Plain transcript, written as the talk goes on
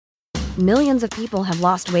Millions of people have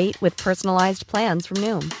lost weight with personalized plans from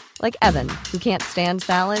Noom. Like Evan, who can't stand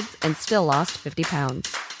salads and still lost 50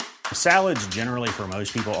 pounds. Salads generally for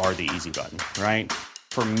most people are the easy button, right?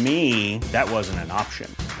 For me, that wasn't an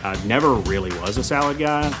option. I never really was a salad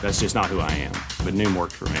guy. That's just not who I am. But Noom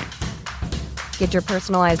worked for me. Get your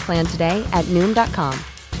personalized plan today at Noom.com.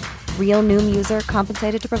 Real Noom user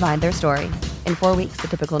compensated to provide their story. In 4 weeks, the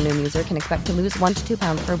typical Noom user can expect to lose 1 to 2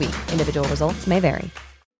 pounds per week. Individual results may vary.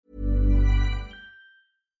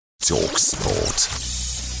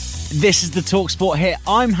 talkSPORT. This is the talkSPORT hit.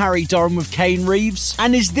 I'm Harry Doran with Kane Reeves.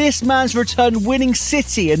 And is this man's return winning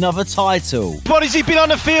City another title? But has he been on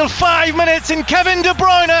the field 5 minutes and Kevin De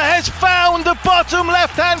Bruyne has found the bottom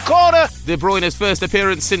left-hand corner. De Bruyne's first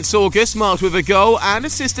appearance since August, marked with a goal and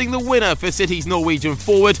assisting the winner for City's Norwegian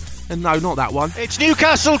forward. And no, not that one. It's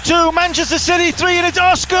Newcastle 2, Manchester City 3, and it's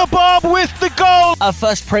Oscar Bob with the goal. A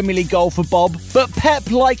first Premier League goal for Bob. But Pep,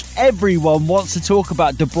 like everyone, wants to talk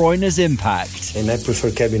about De Bruyne's impact. And I prefer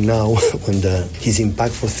Kevin now when his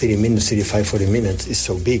impact for 30 minutes, 35, 40 minutes is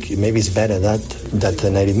so big. Maybe it's better that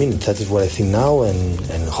 90 minutes. That is what I think now, and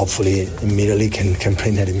hopefully immediately can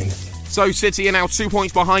play 90 minutes. So City are now 2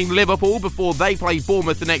 points behind Liverpool before they play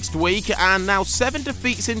Bournemouth the next week, and now 7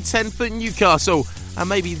 defeats in 10 for Newcastle. And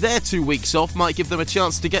maybe their 2 weeks off might give them a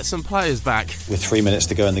chance to get some players back. With 3 minutes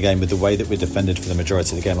to go in the game, with the way that we defended for the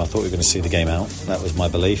majority of the game, I thought we were going to see the game out. That was my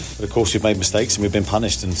belief. But of course, we've made mistakes and we've been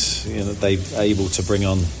punished, and they're able to bring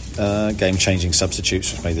on game-changing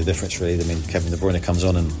substitutes, which made the difference, really. I mean, Kevin De Bruyne comes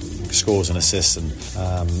on and scores and assists, and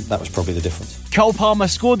that was probably the difference. Cole Palmer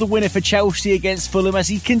scored the winner for Chelsea against Fulham as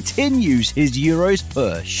he continues his Euros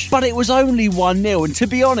push. But it was only 1-0, and to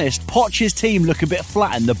be honest, Poch's team look a bit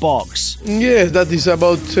flat in the box. Yes, that is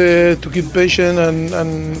about to keep patient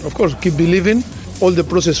and of course keep believing. All the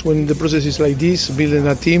process, when the process is like this, building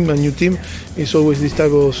a new team, is always this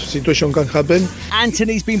type of situation can happen.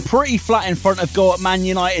 Anthony's been pretty flat in front of goal at Man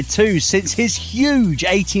United too since his huge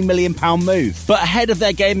 £80 million move. But ahead of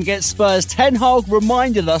their game against Spurs, Ten Hag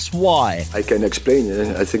reminded us why. I can explain.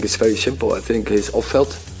 I think it's very simple. I think his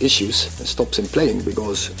off-field issues stops him playing,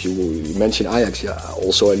 because if you mention Ajax,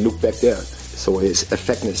 also I look back there. So his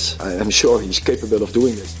effectiveness, I'm sure he's capable of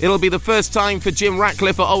doing this. It'll be the first time for Jim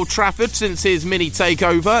Ratcliffe at Old Trafford since his mini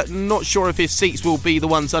takeover. Not sure if his seats will be the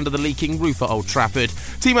ones under the leaking roof at Old Trafford.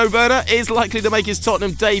 Timo Werner is likely to make his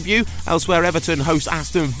Tottenham debut. Elsewhere, Everton host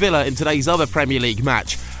Aston Villa in today's other Premier League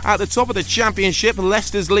match. At the top of the Championship,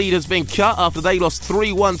 Leicester's lead has been cut after they lost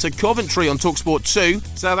 3-1 to Coventry on talkSPORT 2.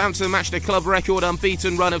 Southampton matched a club record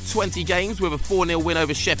unbeaten run of 20 games with a 4-0 win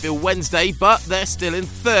over Sheffield Wednesday, but they're still in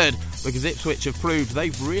third, because Ipswich have proved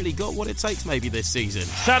they've really got what it takes maybe this season.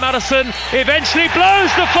 Sam Addison eventually blows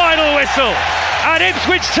the final whistle, and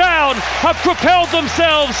Ipswich Town have propelled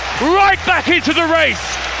themselves right back into the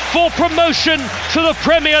race for promotion to the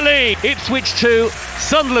Premier League. Ipswich 2,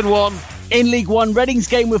 Sunderland 1. In League One, Reading's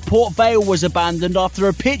game with Port Vale was abandoned after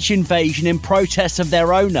a pitch invasion in protest of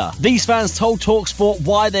their owner. These fans told talkSPORT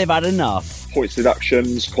why they've had enough. Points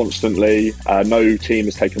deductions constantly. No team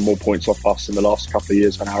has taken more points off us in the last couple of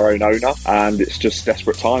years than our own owner, and it's just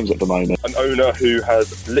desperate times at the moment. An owner who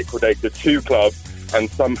has liquidated 2 clubs, and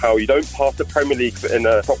somehow you don't pass the Premier League in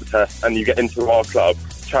a proper test and you get into our club,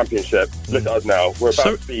 Championship. Look at us now. We're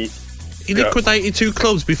about to be... He liquidated 2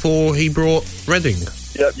 clubs before he brought Reading.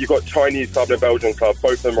 Yep, you've got Chinese club and a Belgian club.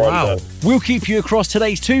 Both of them are under. We'll keep you across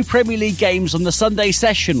today's 2 Premier League games on the Sunday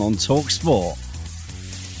session on talkSPORT.